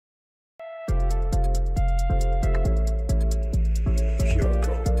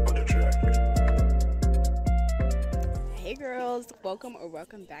girls, welcome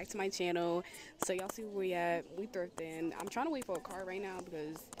back to my channel. So y'all see where we at. We thrifting. I'm trying to wait for a car right now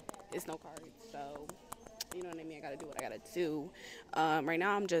because it's no car, so you know what I mean. I gotta do what I gotta do. Right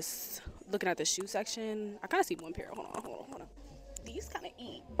now I'm just looking at the shoe section. I kind of see one pair. Hold on. These kind of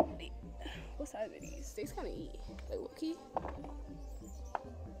eat. What size are these? These kind of eat. Like what key?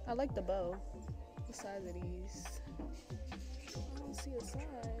 I like the bow. What size are these? I don't see a size.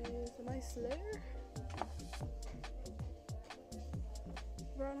 Am I there?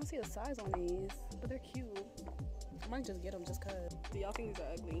 Bro, I don't see a size on these, but they're cute. I might just get them just cause. Do y'all think these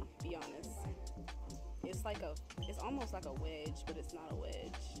are ugly? Be honest. It's like it's almost like a wedge, but it's not a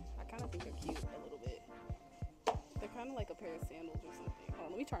wedge. I kind of think they're cute a little bit. They're kind of like a pair of sandals or something. Hold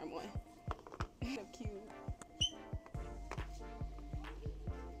on, let me try them on. They're cute.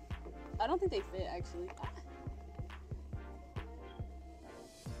 I don't think they fit actually.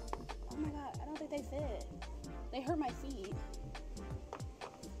 Oh my god, I don't think they fit. They hurt my feet.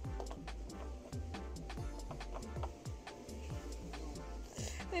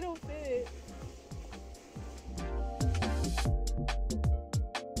 They don't fit.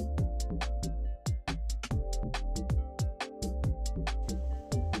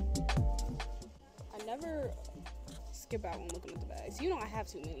 I never skip out when looking at the bags. You know I have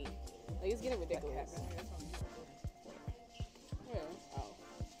too many. Like, it's getting ridiculous. Where? Oh.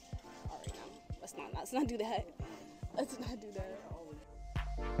 Alright now. Let's not do that. Let's not do that.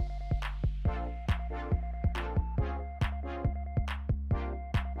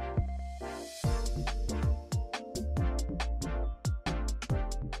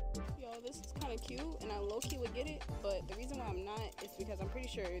 Cute, and I low-key would get it, but the reason why I'm not is because I'm pretty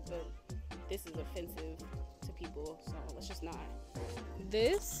sure that this is offensive to people, so let's just not.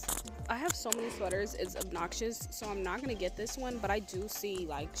 This, I have so many sweaters, it's obnoxious, so I'm not gonna get this one, but I do see,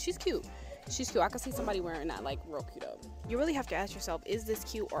 like, she's cute. I could see somebody wearing that, like, real cute up. You really have to ask yourself, is this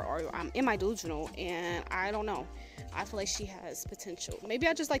cute, or am I delusional? And I don't know. I feel like she has potential. Maybe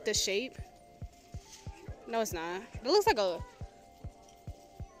I just like the shape. No, it's not. It looks like a...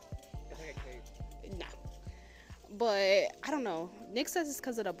 But I don't know. Nick says it's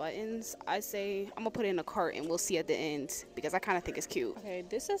because of the buttons. I say I'm gonna put it in a cart and we'll see at the end because I kind of think it's cute. Okay,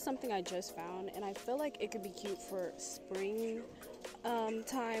 this is something I just found and I feel like it could be cute for spring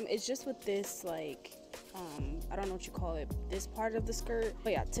time. It's just with this, like, I don't know what you call it, this part of the skirt.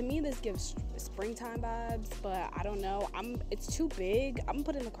 But yeah, to me this gives springtime vibes, but I don't know. It's too big. I'm gonna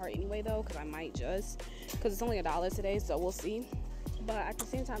put it in the cart anyway though, because I might just, because it's only $1 today, so we'll see. But at the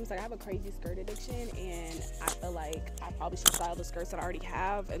same time, it's like I have a crazy skirt addiction, and I feel like I probably should style the skirts that I already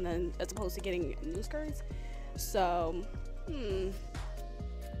have, and then as opposed to getting new skirts. So,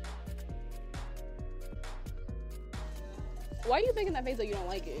 Why are you making that face that you don't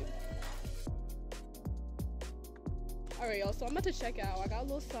like it? Alright, y'all, so I'm about to check out. I got a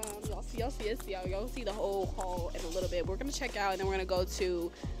little some. Y'all see the whole haul in a little bit. We're gonna check out, and then we're gonna go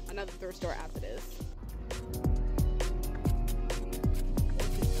to another thrift store after this.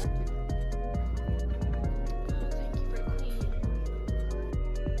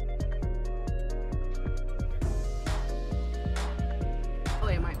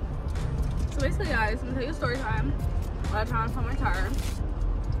 Basically, guys, I'm gonna tell you a story time. I'm trying to find my tire.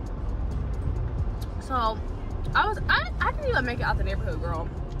 So I didn't even make it out the neighborhood, girl.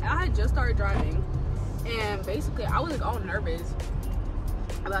 And I had just started driving, and basically I was like all nervous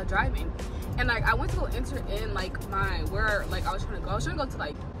about driving. And like I went to go enter in like where like I was trying to go. I was trying to go to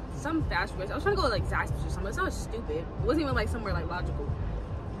like some fast food. I was trying to go to like Zaxby's or something. It sounded stupid. It wasn't even like somewhere like logical.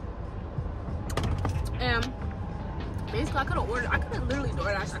 And basically, I could have literally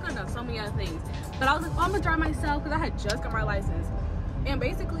DoorDash. I could have done so many other things. But I was like, oh, I'm gonna drive myself because I had just got my license. And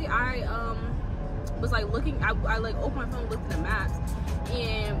basically, I was like looking, I like opened my phone, looked at the maps,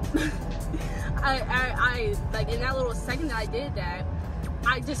 and I like in that little second that I did that,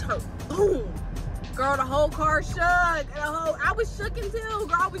 I just heard boom. Girl, the whole car shook. I was shooken too,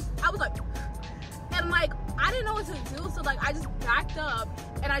 girl. I was like, and like, I didn't know what to do, so like I just backed up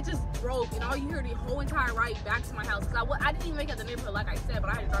and I just drove, and all you hear the whole entire ride back to my house, because I didn't even make it to the neighborhood like I said, but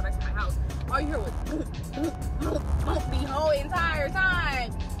I had to drive back to my house. All you hear was the whole entire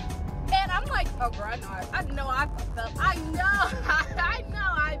time. And I'm like, oh girl, I know I fucked up. I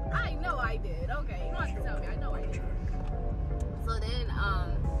know I did. Okay, you don't have to tell me, I know I did. So then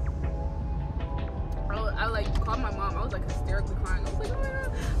I like called my mom. I was like hysterically crying. I was like, oh my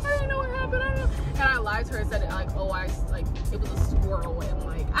god, I didn't know what happened. And I lied to her and said it like, oh, it was a squirrel. And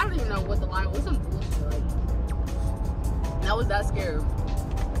like, I don't even know what the lie was. Some bullshit. Like, I was that scared.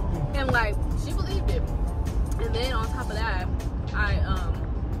 And like, she believed it. And then on top of that, I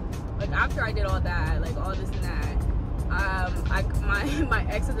like after I did all that, like all this and that, My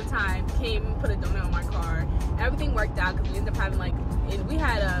ex at the time came and put a donut on my car. Everything worked out because we ended up having like, we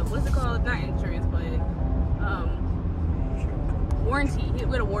had a, what is it called? Not insurance, but warranty.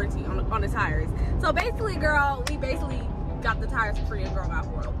 We had a warranty on the tires. So basically, girl, we basically got the tires for free and girl out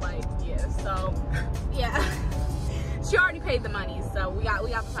world. Like, yeah. So yeah, she already paid the money, so we got the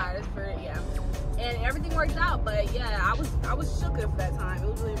tires for it. Yeah, and everything worked out. But yeah, I was shook for that time. It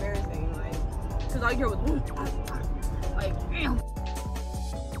was really embarrassing, like, because all you hear was like, damn.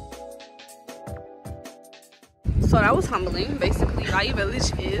 So that was humbling. Basically, Value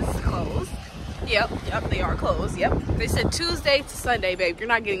Village is closed. Yep, they are closed. Yep, they said Tuesday to Sunday, babe. You're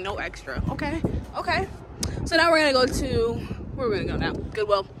not getting no extra. Okay. So now we're gonna go to, where we're gonna go now?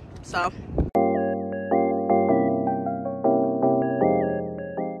 Goodwill. So.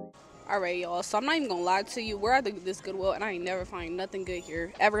 Alright, y'all. So I'm not even gonna lie to you. We're at this Goodwill, and I ain't never find nothing good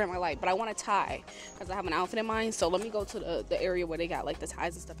here ever in my life. But I want a tie because I have an outfit in mind. So let me go to the area where they got like the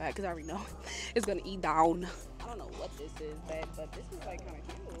ties and stuff at, because I already know it's gonna eat down. I don't know what this is, but this is like kind of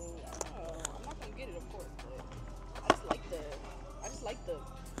cute. I'm not gonna get it, of course, but I just like the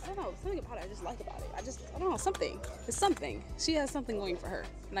I don't know, something about it I just like about it. I don't know, something. It's something. She has something going for her,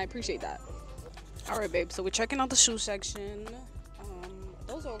 and I appreciate that. All right, babe, so we're checking out the shoe section.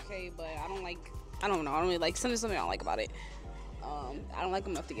 Those are okay, but I don't really like something I don't like about it. I don't like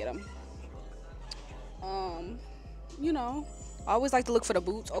them enough to get them. You know, I always like to look for the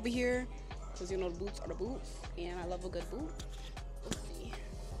boots over here, because you know the boots are the boots, and I love a good boot. Let's see.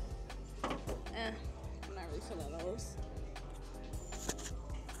 I'm not really feeling those.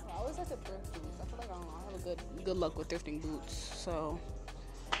 I always like to thrift boots. I feel like I have a good luck with thrifting boots. So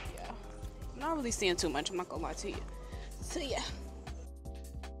yeah, I'm not really seeing too much. I'm not gonna lie to you. So yeah.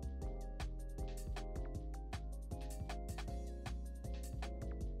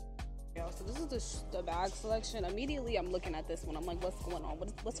 So this is the bag selection. Immediately I'm looking at this one. I'm like, what's going on?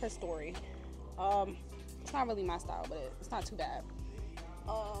 What's her story? It's not really my style, but it's not too bad.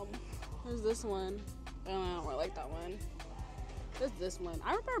 There's this one. I don't really like that one. There's this one.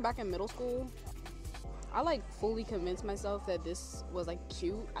 I remember back in middle school, I like fully convinced myself that this was like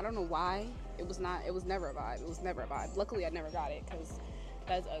cute. I don't know why. It was never a vibe. Luckily I never got it, because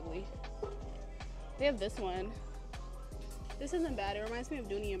that's ugly. They have this one. This isn't bad. It reminds me of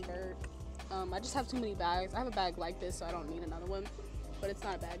Dooney and Burke. I just have too many bags. I have a bag like this, so I don't need another one. But it's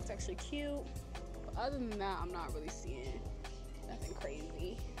not a bag. It's actually cute. But other than that, I'm not really seeing nothing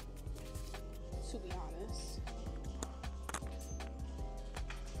crazy, to be honest.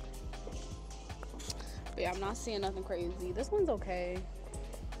 But yeah, I'm not seeing nothing crazy. This one's okay.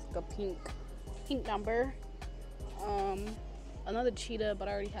 It's like a pink number. Another cheetah, but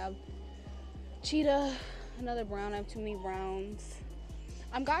I already have cheetah. Another brown. I have too many browns.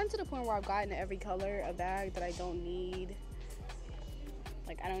 I've gotten to the point where I've gotten every color a bag that I don't need.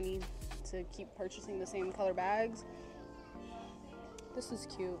 Like, I don't need to keep purchasing the same color bags. This is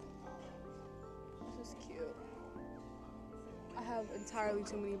cute. I have entirely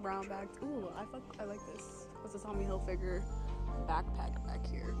too many brown bags. Ooh, I like this. What's this Tommy Hilfiger backpack back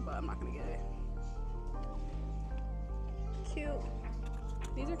here? But I'm not gonna get it. Cute.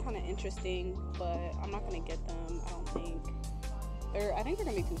 These are kind of interesting, but I'm not gonna get them. I don't think. I think they're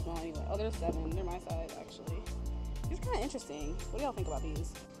gonna be too small anyway. Oh, they're 7. They're my size, actually. These are kind of interesting. What do y'all think about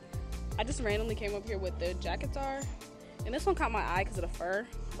these? I just randomly came up here with the jackets are, and this one caught my eye because of the fur,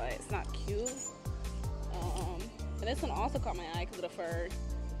 but it's not cute. And this one also caught my eye because of the fur,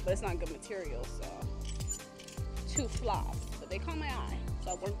 but it's not good material, so two flops. But they caught my eye,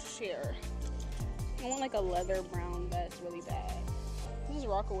 so I wanted to share. I want like a leather brown vest really bad. This is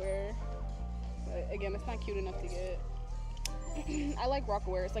Rockaware, but again, it's not cute enough to get. I like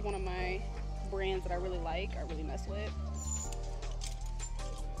Rockaware. It's like one of my brands that I really like. I really mess with.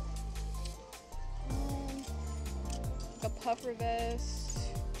 A puffer vest.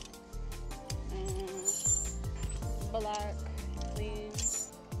 Black, clean.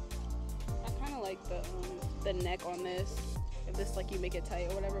 I kind of like the neck on this. If this like you make it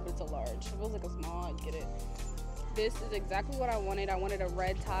tight or whatever, but it's a large. If it was like a small, I'd get it. This is exactly what I wanted. I wanted a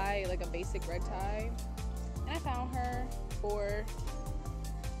red tie, like a basic red tie. And I found her for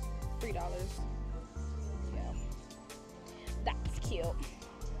 $3. Yeah. That's cute.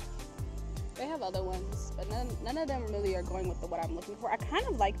 They have other ones, but none of them really are going with what I'm looking for. I kind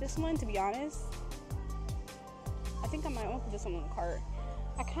of like this one, to be honest. I think I might want to put this one in the cart.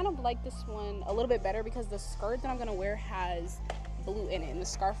 I kind of like this one a little bit better because the skirt that I'm going to wear has blue in it. And the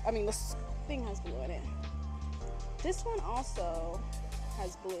thing has blue in it. This one also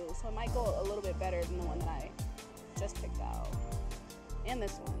has blue, so it might go a little bit better than the one that I just picked out. And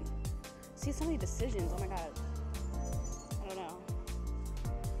this one. See, so many decisions. Oh my god.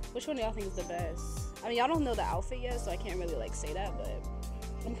 Which one do y'all think is the best? I mean, y'all don't know the outfit yet, so I can't really like say that, but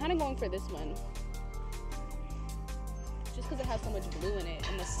I'm kind of going for this one. Just because it has so much blue in it,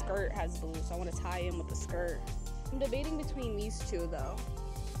 and the skirt has blue, so I want to tie in with the skirt. I'm debating between these two though,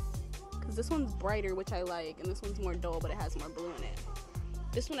 because this one's brighter, which I like, and this one's more dull, but it has more blue in it.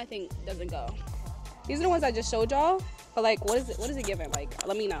 This one I think doesn't go. These are the ones I just showed y'all, but like, what is it giving? Like,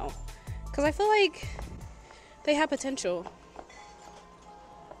 let me know, because I feel like they have potential.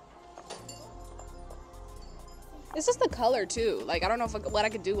 It's just the color too. Like, I don't know what I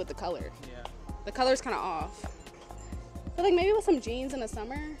could do with the color. Yeah. The color's kind of off. I feel like maybe with some jeans in the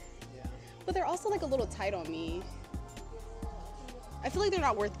summer. Yeah. But they're also like a little tight on me. I feel like they're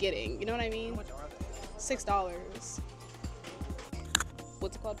not worth getting. You know what I mean? How much are they? $6.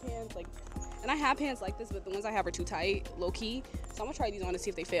 What's it called? Pants? Like, and I have pants like this, but the ones I have are too tight, low key. So I'm gonna try these on to see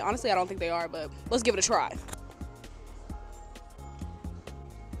if they fit. Honestly, I don't think they are, but let's give it a try.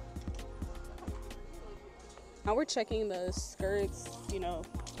 Now we're checking the skirts, you know,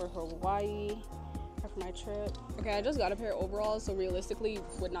 for Hawaii, or for my trip. Okay, I just got a pair of overalls, so realistically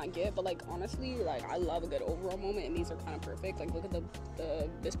would not get, but like honestly, like I love a good overall moment, and these are kind of perfect. Like look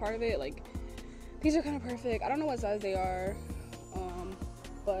at this part of it, like these are kind of perfect. I don't know what size they are,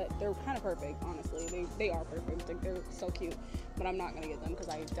 but they're kind of perfect. Honestly, they are perfect. Like they're so cute, but I'm not gonna get them because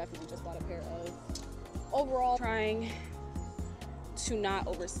I definitely just bought a pair of overalls. Trying to not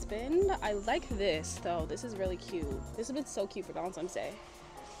overspend. I like this though. This is really cute. This has been so cute for Valentine's Day.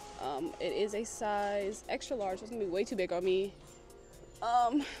 It is a size extra large. It's gonna be way too big on me.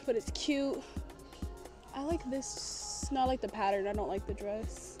 But it's cute. I like this. Not like the pattern. I don't like the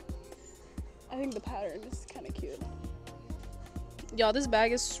dress. I think the pattern is kind of cute. Y'all, this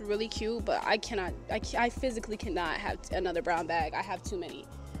bag is really cute, but I physically cannot have another brown bag. I have too many.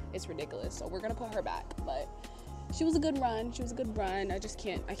 It's ridiculous. So we're gonna put her back, but she was a good run. I just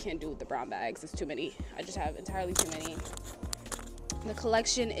can't do with the brown bags. It's too many. I just have entirely too many. The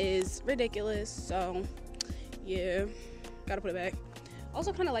collection is ridiculous, so yeah, gotta put it back.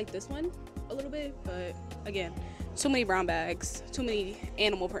 Also kind of like this one a little bit, but again, too many brown bags, too many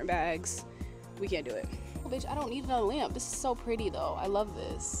animal print bags. We can't do it. Oh, bitch, I don't need another lamp. This is so pretty though. I love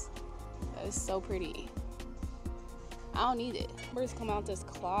this. That is so pretty. I don't need it. Numbers come out this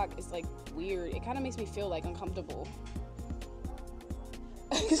clock. It's like weird. It kind of makes me feel like uncomfortable.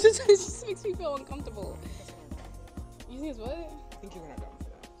 it just makes me feel uncomfortable. You think it's what? I think you're not down for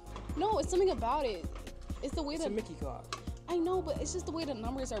that. No, it's something about it. It's the way It's that a Mickey clock. I know, but it's just the way the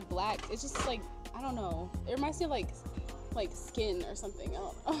numbers are black. It's just like, I don't know. It reminds me of like skin or something. I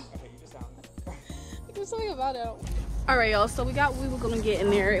don't know. Okay, you just sound. There's something about it. All right, y'all. So we were gonna get in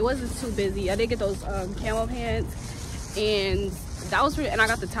there. It wasn't too busy. I did get those camo pants, and that was and I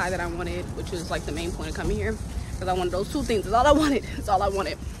got the tie that I wanted, which was like the main point of coming here, because I wanted those two things. That's all I wanted. That's all I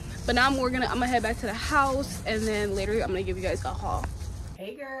wanted. But now I'm gonna head back to the house, and then later I'm gonna give you guys a haul.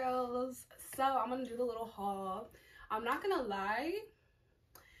 Hey girls, so I'm gonna do the little haul. I'm not gonna lie,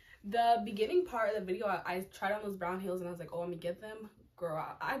 the beginning part of the video, I tried on those brown heels and I was like, oh, I'm gonna get them. Girl,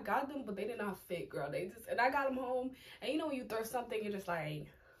 I got them, but they did not fit, girl. And I got them home, and you know when you throw something, you're just like,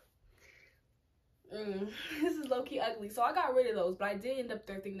 this is low-key ugly. So I got rid of those, but I did end up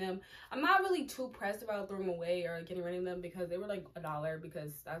thrifting them. I'm not really too pressed about throwing them away or getting rid of them because they were like $1,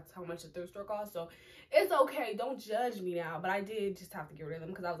 because that's how much the thrift store costs. So it's okay, don't judge me now, but I did just have to get rid of them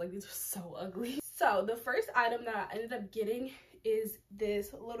because I was like, these are so ugly. So the first item that I ended up getting is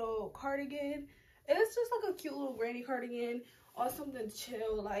this little cardigan. It's just like a cute little granny cardigan or something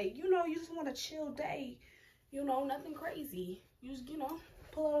chill, like, you know, you just want a chill day, you know, nothing crazy. You just, you know,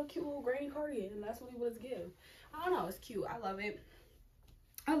 pull out a cute little granny cardigan, and that's what it was give. I don't know, it's cute. I love it.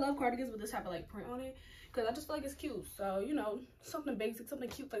 I love cardigans with this type of like print on it, because I just feel like it's cute. So, you know, something basic, something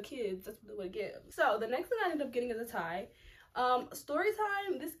cute for kids, that's what it would give. So the next thing I ended up getting is a tie. Story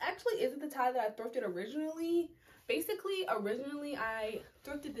time, this actually isn't the tie that I thrifted originally. Basically, originally I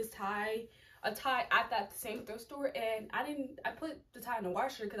thrifted this tie, a tie at that same thrift store, and I put the tie in the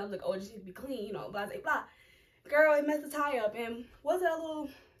washer because I was like, oh, it just needs to be clean, you know, blah, blah, blah. Girl, it messed the tie up, and was it a little,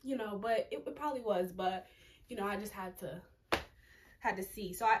 you know, but it probably was, but, you know, I just had to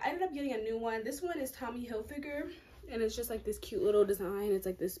see. So I ended up getting a new one. This one is Tommy Hilfiger, and it's just like this cute little design. It's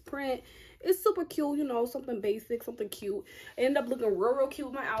like this print. It's super cute, you know, something basic, something cute. I ended up looking real cute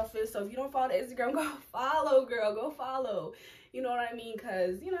with my outfit. So if you don't follow the Instagram, go follow, girl, go follow. You know what I mean?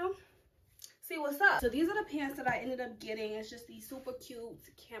 Because, you know, see what's up. So these are the pants that I ended up getting. It's just these super cute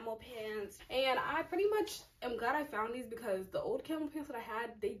camo pants, and I pretty much am glad I found these because the old camo pants that I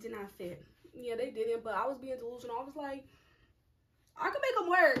had, they did not fit. Yeah, they didn't, but I was being delusional. I was like, I could make them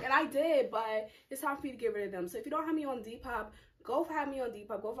work, and I did, but it's time for me to get rid of them. So if you don't have me on Depop, go have me on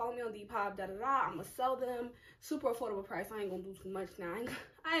Depop. Go follow me on Depop. I'm gonna sell them super affordable price. I ain't gonna do too much now.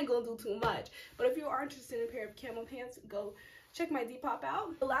 I ain't gonna do too much. But if you are interested in a pair of camo pants, go check my Depop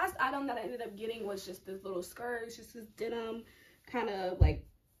out. The last item that I ended up getting was just this little skirt. It's just this denim kind of like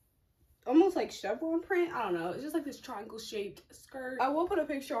almost like chevron print. I don't know. It's just like this triangle shaped skirt. I will put a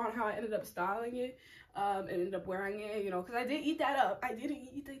picture on how I ended up styling it and ended up wearing it, you know, because I did eat that up. I did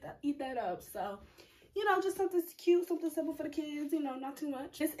eat that up. So, you know, just something cute, something simple for the kids, you know, not too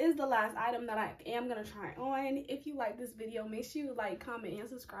much. This is the last item that I am going to try on. If you like this video, make sure you like, comment, and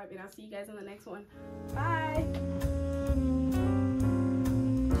subscribe, and I'll see you guys in the next one. Bye.